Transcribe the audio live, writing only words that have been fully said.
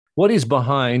What is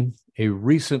behind a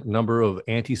recent number of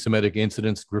anti-Semitic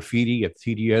incidents, graffiti at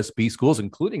TDSB schools,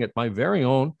 including at my very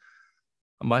own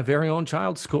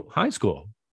child's school, high school?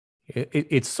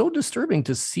 It's so disturbing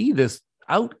to see this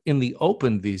out in the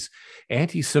open, these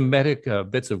anti-Semitic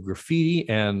bits of graffiti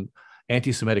and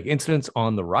anti-Semitic incidents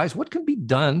on the rise. What can be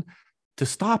done to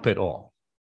stop it all?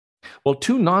 Well,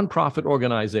 two nonprofit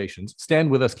organizations, Stand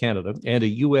With Us Canada and a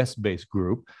US-based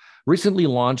group, recently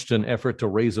launched an effort to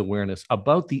raise awareness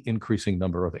about the increasing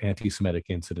number of anti-Semitic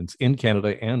incidents in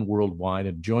Canada and worldwide.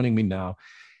 And joining me now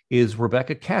is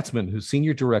Rebecca Katzman, who's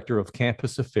Senior Director of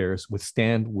Campus Affairs with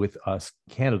Stand With Us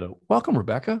Canada. Welcome,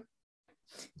 Rebecca.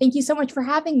 Thank you so much for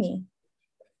having me.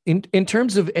 In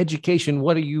terms of education,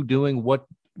 what are you doing? What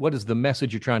is the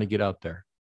message you're trying to get out there?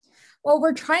 Well,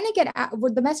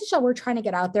 the message that we're trying to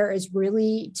get out there is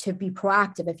really to be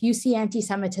proactive. If you see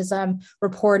anti-Semitism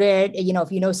reported,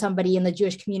 if you know somebody in the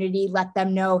Jewish community, let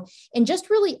them know and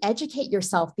just really educate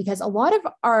yourself, because a lot of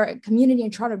our community in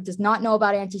Toronto does not know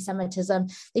about anti-Semitism.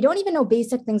 They don't even know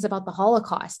basic things about the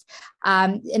Holocaust.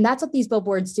 And that's what these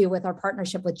billboards do with our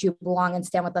partnership with Jew Belong and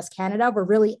Stand With Us Canada. We're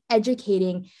really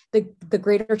educating the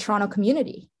greater Toronto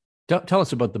community. Tell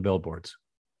us about the billboards.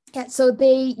 Yeah, so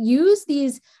they use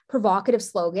these provocative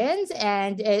slogans,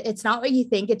 and it's not what you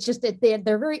think. It's just that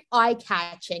they're very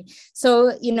eye-catching.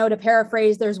 So, to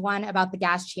paraphrase, there's one about the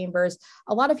gas chambers.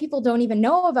 A lot of people don't even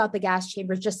know about the gas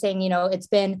chambers, just saying, it's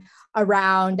been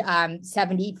around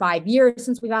 75 years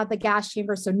since we've had the gas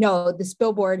chamber. So no, this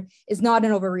billboard is not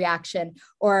an overreaction.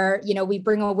 Or, we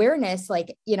bring awareness,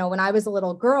 like, when I was a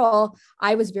little girl,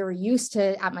 I was very used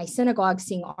to, at my synagogue,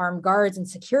 seeing armed guards and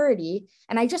security.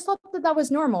 And I just thought that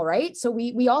was normal, right? So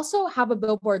we also have a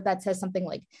billboard that says something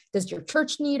like, does your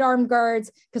church need armed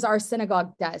guards? Because our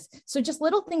synagogue does. So just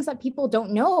little things that people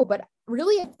don't know, but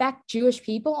really affect Jewish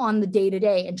people on the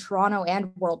day-to-day in Toronto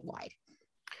and worldwide.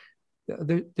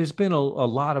 There's been a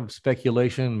lot of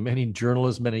speculation. Many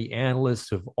journalists, many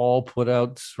analysts have all put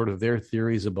out sort of their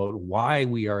theories about why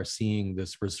we are seeing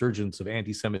this resurgence of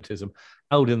anti-Semitism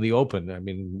out in the open. I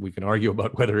mean, we can argue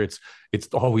about whether it's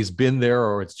always been there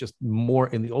or it's just more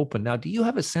in the open. Now, do you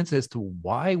have a sense as to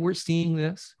why we're seeing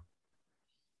this?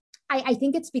 I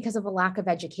think it's because of a lack of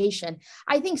education.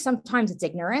 I think sometimes it's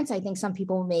ignorance. I think some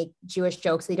people make Jewish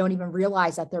jokes. They don't even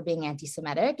realize that they're being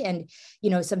anti-Semitic. And,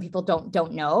 some people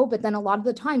don't know. But then a lot of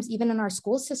the times, even in our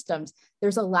school systems,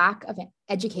 there's a lack of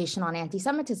education on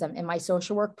anti-Semitism. In my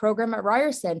social work program at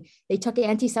Ryerson, they took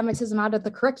anti-Semitism out of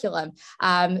the curriculum.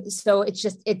 So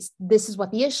this is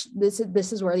what the issue,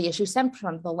 this is where the issue stems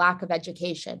from, the lack of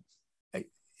education.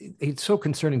 It's so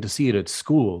concerning to see it at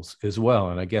schools as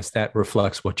well. And I guess that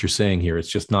reflects what you're saying here. It's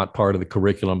just not part of the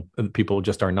curriculum.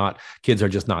 Kids are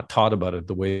just not taught about it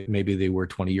the way maybe they were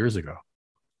 20 years ago.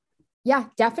 Yeah,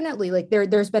 definitely. Like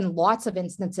there's been lots of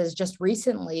instances just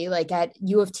recently, like at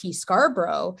U of T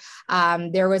Scarborough,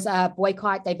 there was a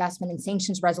boycott, divestment, and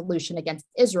sanctions resolution against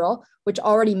Israel, which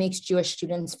already makes Jewish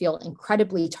students feel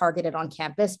incredibly targeted on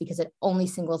campus because it only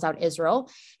singles out Israel.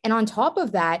 And on top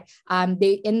of that,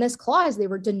 in this clause, they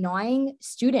were denying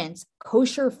students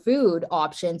kosher food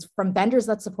options from vendors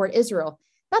that support Israel.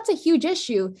 That's a huge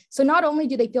issue. So not only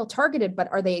do they feel targeted,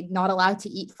 but are they not allowed to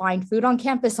eat fine food on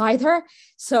campus either?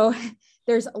 So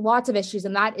there's lots of issues,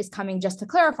 and that is coming, just to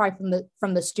clarify,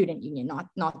 from the student union,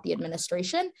 not the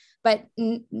administration. But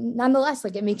nonetheless,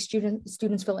 like, it makes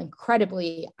students feel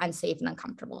incredibly unsafe and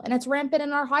uncomfortable. And it's rampant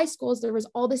in our high schools. There was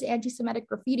all this anti-Semitic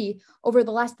graffiti over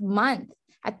the last month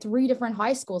at 3 different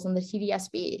high schools in the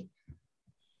TDSB.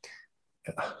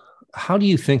 How do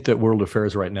you think that world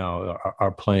affairs right now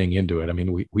are playing into it? I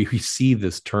mean, we see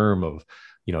this term of,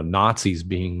 Nazis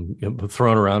being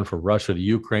thrown around from Russia to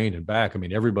Ukraine and back. I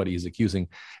mean, everybody is accusing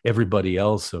everybody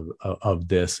else of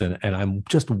this. And I'm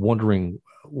just wondering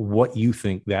what you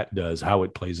think that does, how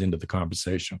it plays into the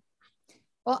conversation.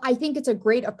 Well, I think it's a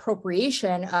great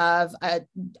appropriation of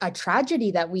a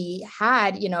tragedy that we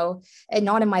had, and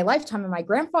not in my lifetime, in my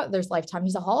grandfather's lifetime.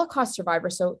 He's a Holocaust survivor.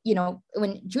 So,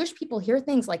 when Jewish people hear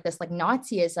things like this, like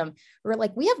Nazism, we're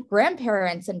like, we have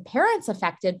grandparents and parents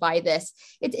affected by this.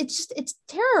 It's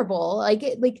terrible.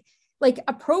 Like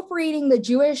appropriating the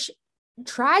Jewish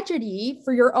tragedy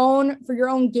for your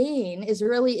own gain is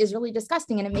really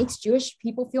disgusting. And it makes Jewish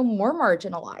people feel more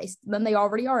marginalized than they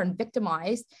already are, and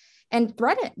victimized and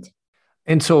threatened.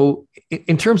 And so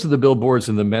in terms of the billboards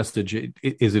and the message,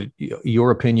 is it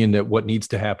your opinion that what needs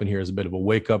to happen here is a bit of a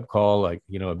wake-up call? Like,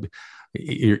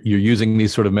 you're using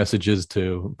these sort of messages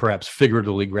to perhaps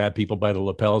figuratively grab people by the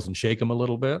lapels and shake them a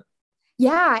little bit?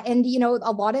 Yeah. And,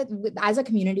 a lot of, as a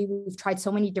community, we've tried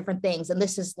so many different things. And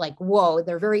this is like, whoa,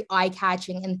 they're very eye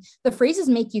catching. And the phrases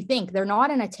make you think. They're not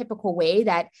in a typical way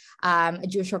that a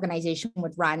Jewish organization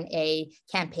would run a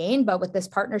campaign. But with this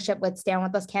partnership with Stand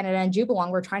With Us Canada and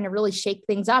Jubalong, we're trying to really shake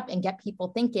things up and get people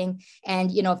thinking. And,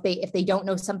 if they don't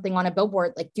know something on a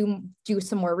billboard, like do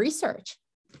some more research.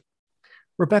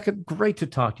 Rebecca, great to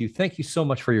talk to you. Thank you so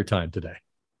much for your time today.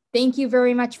 Thank you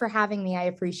very much for having me. I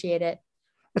appreciate it.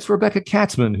 That's Rebecca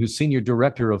Katzman, who's Senior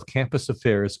Director of Campus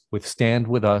Affairs with Stand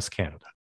With Us Canada.